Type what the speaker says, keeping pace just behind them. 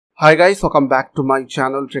Hi guys, welcome back to my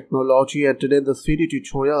channel Technology, and today in this video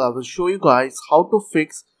tutorial I will show you guys how to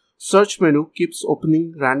fix search menu keeps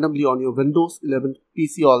opening randomly on your Windows 11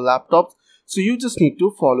 PC or laptops. So you just need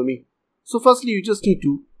to follow me. So firstly you just need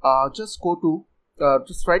to just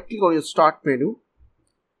right click on your start menu,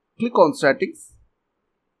 click on settings.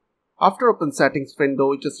 After open settings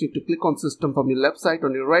window, you just need to click on system from your left side.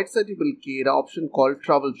 On your right side you will get an option called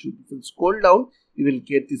troubleshoot. If you scroll down you will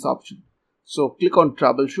get this option. So click on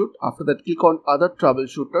troubleshoot. After that click on other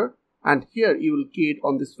troubleshooter, and here you will get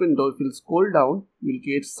on this window, if you scroll down you will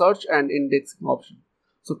get search and indexing option.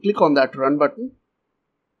 So click on that run button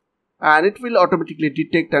and it will automatically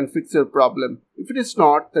detect and fix your problem. If it is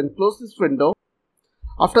not, then close this window.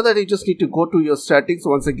 After that you just need to go to your settings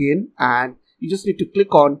once again, and you just need to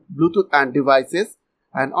click on Bluetooth and devices,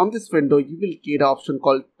 and on this window you will get an option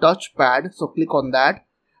called touchpad. So click on that,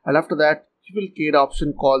 and after that you will get an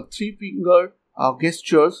option called 3-finger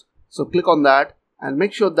gestures. So click on that and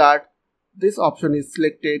make sure that this option is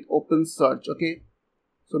selected, open search. Okay,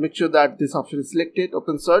 so make sure that this option is selected,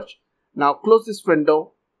 open search. Now close this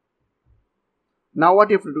window. Now what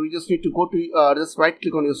you have to do, you just need to go to just right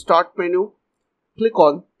click on your start menu, click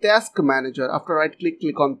on task manager. After right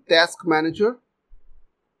click on task manager,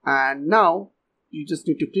 and now you just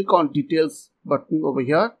need to click on details button over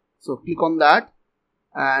here. So click on that,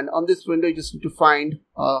 and on this window you just need to find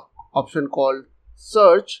a option called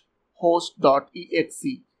search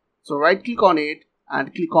host.exe. So right click on it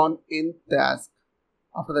and click on in task.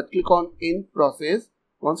 After that click on in process.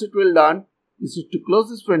 Once it will done, you need to close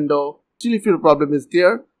this window. Still if your problem is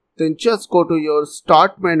there, then just go to your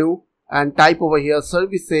start menu and type over here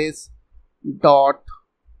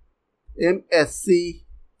services.msc,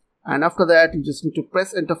 and after that you just need to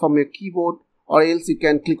press enter from your keyboard, or else you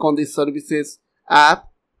can click on the services app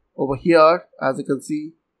over here as you can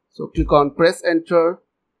see. So click on press enter.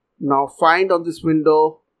 Now find on this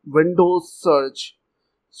window Windows search.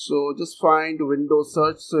 So just find Windows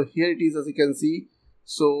search. So here it is as you can see.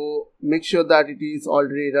 So make sure that it is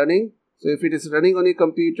already running. So if it is running on your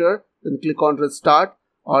computer, then click on restart,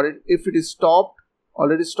 or if it is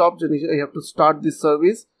already stopped, then you have to start this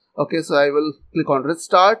service. Okay, so I will click on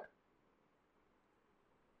restart.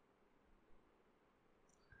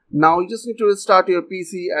 Now you just need to restart your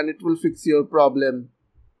PC and it will fix your problem.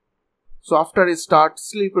 So after restart,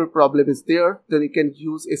 still if your problem is there, then you can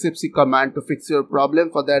use SFC command to fix your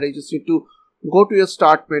problem. For that you just need to go to your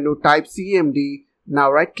start menu, type CMD.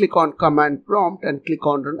 Now right click on command prompt and click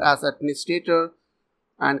on run as administrator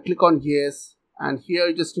and click on yes, and here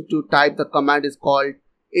you just need to type the command is called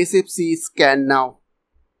SFC scannow.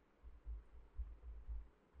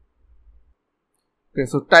 Okay,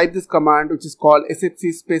 so type this command which is called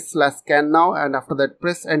SFC /scannow, and after that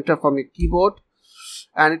press enter from your keyboard,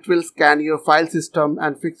 and it will scan your file system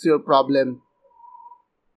and fix your problem.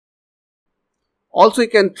 Also you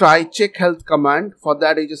can try CheckHealth command. For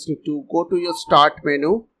that you just need to go to your start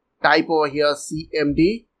menu, type over here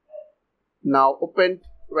CMD. Now open,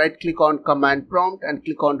 right click on command prompt and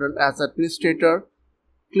click on run as administrator,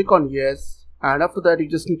 click on yes, and after that you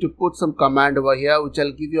just need to put some command over here which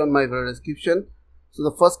I'll give you on my description. So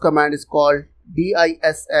the first command is called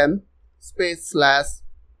DISM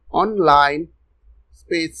 /online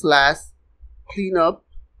 /cleanup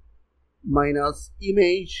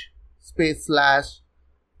 -image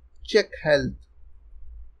 /CheckHealth.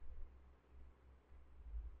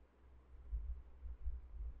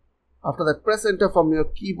 After that press enter from your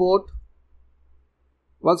keyboard.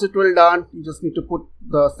 Once it will done, you just need to put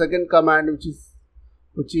the second command which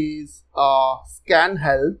is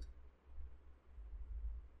ScanHealth.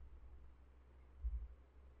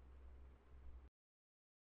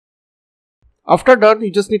 After done,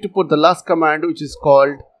 you just need to put the last command which is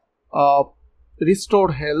called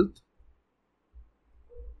RestoreHealth.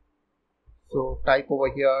 So type over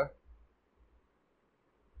here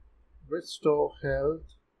RestoreHealth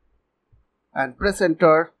and press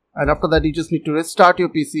enter, and after that you just need to restart your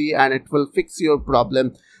PC and it will fix your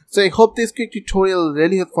problem. So I hope this quick tutorial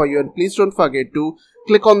really helped for you, and please don't forget to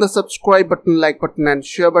click on the subscribe button, like button and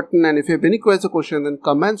share button, and if you have any questions or questions then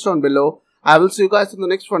comments down below. I will see you guys in the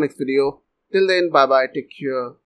next video. Till then, bye bye, take care.